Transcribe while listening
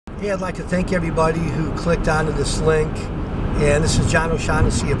Hey, I'd like to thank everybody who clicked onto this link. And this is John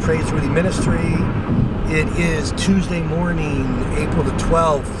O'Shaughnessy of Praiseworthy Ministry. It is Tuesday morning, April the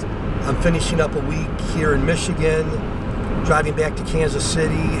 12th. I'm finishing up a week here in Michigan, driving back to Kansas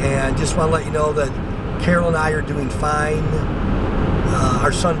City, and just want to let you know that Carol and I are doing fine.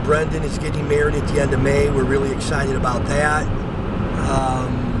 Our son Brendan is getting married at the end of May. We're really excited about that.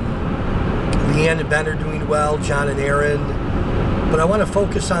 Leanne and Ben are doing well, John and Aaron. But I want to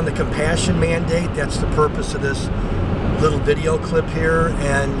focus on the compassion mandate. That's the purpose of this little video clip here.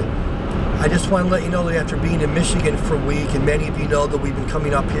 And I just want to let you know that after being in Michigan for a week, and many of you know that we've been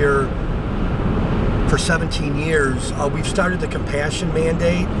coming up here for 17 years, we've started the compassion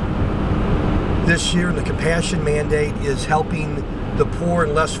mandate this year. And the compassion mandate is helping the poor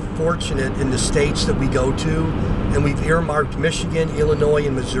and less fortunate in the states that we go to. And we've earmarked Michigan, Illinois,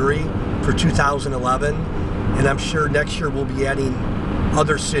 and Missouri for 2011. And I'm sure next year we'll be adding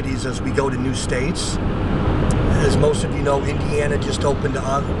other cities as we go to new states. As most of you know, Indiana just opened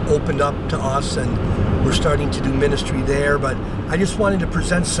up to us, and we're starting to do ministry there. But I just wanted to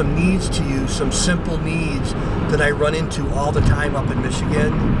present some needs to you, some simple needs that I run into all the time up in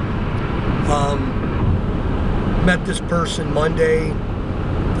Michigan. Met this person Monday.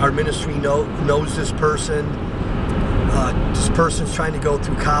 Our ministry knows this person. This person's trying to go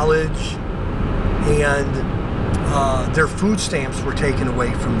through college, and their food stamps were taken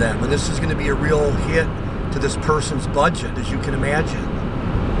away from them. And this is going to be a real hit to this person's budget, as you can imagine.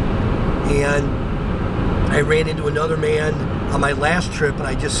 And I ran into another man on my last trip, and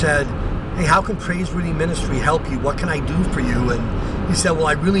I just said, hey, how can Praiseworthy Ministry help you? What can I do for you? And he said, well,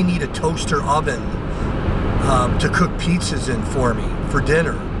 I really need a toaster oven to cook pizzas in for me for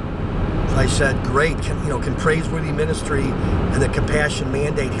dinner. So I said, great, can Praiseworthy Ministry and the Compassion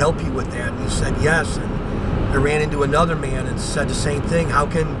Mandate help you with that? And he said, yes. And I ran into another man and said the same thing. How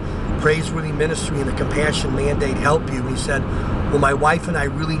can Praiseworthy Ministry and the Compassion Mandate help you? And he said, well, my wife and I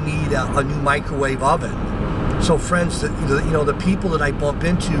really need a new microwave oven. So friends, the people that I bump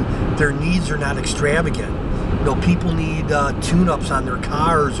into, their needs are not extravagant. People need tune-ups on their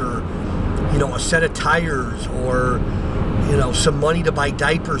cars, or a set of tires, or some money to buy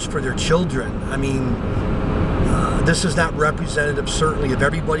diapers for their children. I mean, this is not representative, certainly, of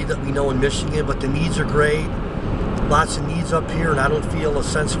everybody that we know in Michigan, but the needs are great. Lots of needs up here, and I don't feel a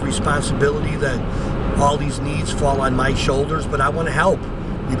sense of responsibility that all these needs fall on my shoulders, but I want to help.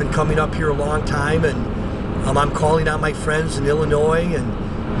 We've been coming up here a long time, and I'm calling on my friends in Illinois and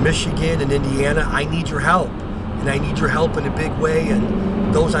Michigan and Indiana. I need your help, and I need your help in a big way.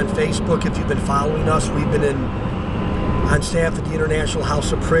 And those on Facebook, if you've been following us, we've been on staff at the International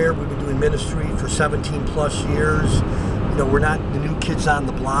House of Prayer. We've been doing ministry for 17 plus years. We're not the new kids on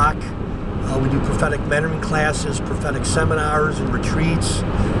the block. We do prophetic mentoring classes, prophetic seminars and retreats,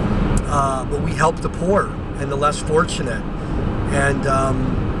 but we help the poor and the less fortunate. And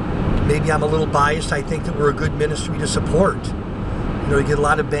maybe I'm a little biased. I think that we're a good ministry to support. You get a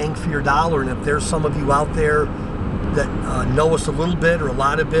lot of bang for your dollar, and if there's some of you out there that know us a little bit or a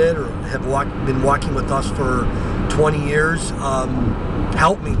lot of it, or have been walking with us for 20 years,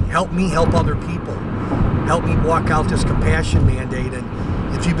 help me help other people. Help me walk out this compassion mandate. And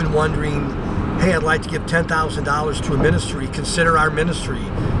if you've been wondering, hey, I'd like to give $10,000 to a ministry, consider our ministry.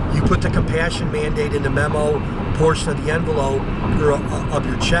 You put the compassion mandate in the memo portion of the envelope of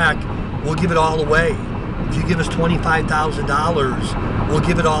your check, we'll give it all away. If you give us $25,000, we'll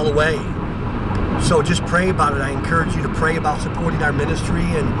give it all away. So just pray about it. I encourage you to pray about supporting our ministry,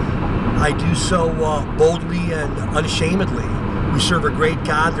 and I do so boldly and unashamedly. We serve a great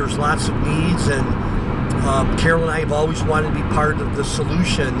God. There's lots of needs, and Carol and I have always wanted to be part of the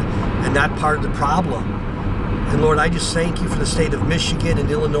solution and not part of the problem. And Lord, I just thank you for the state of Michigan and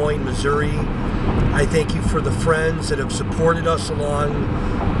Illinois and Missouri. I thank you for the friends that have supported us along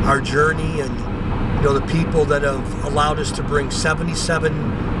our journey, and the people that have allowed us to bring 77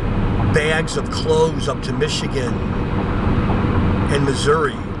 bags of clothes up to Michigan and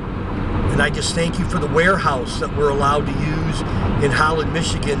Missouri. And I just thank you for the warehouse that we're allowed to use in Holland,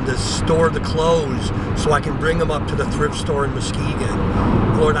 Michigan to store the clothes so I can bring them up to the thrift store in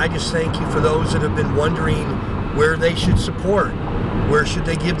Muskegon. Lord, I just thank you for those that have been wondering where they should support, where should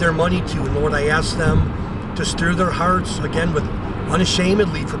they give their money to. And Lord, I ask them to stir their hearts again with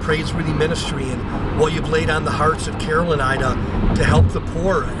unashamedly for Praiseworthy Ministry and what you've laid on the hearts of Carol and I to help the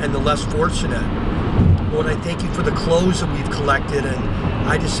poor and the less fortunate. Lord, I thank you for the clothes that we've collected, and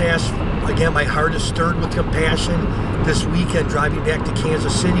I just ask, again, my heart is stirred with compassion this weekend driving back to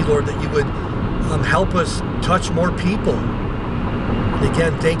Kansas City, Lord, that you would help us touch more people. And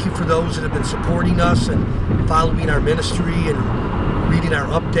again, thank you for those that have been supporting us and following our ministry and reading our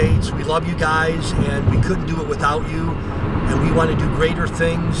updates. We love you guys, and we couldn't do it without you. And we want to do greater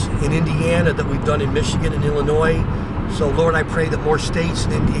things in Indiana that we've done in Michigan and Illinois. So Lord, I pray that more states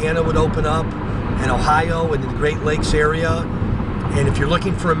in Indiana would open up, and Ohio and the Great Lakes area. And if you're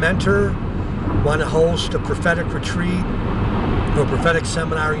looking for a mentor, want to host a prophetic retreat or a prophetic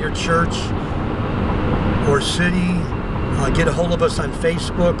seminar in your church or city, get a hold of us on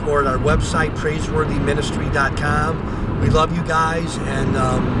Facebook or at our website, praiseworthyministry.com. We love you guys, and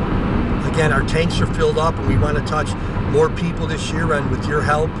again, our tanks are filled up, and we want to touch more people this year, and with your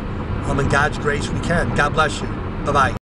help and God's grace, we can. God bless you. Bye-bye.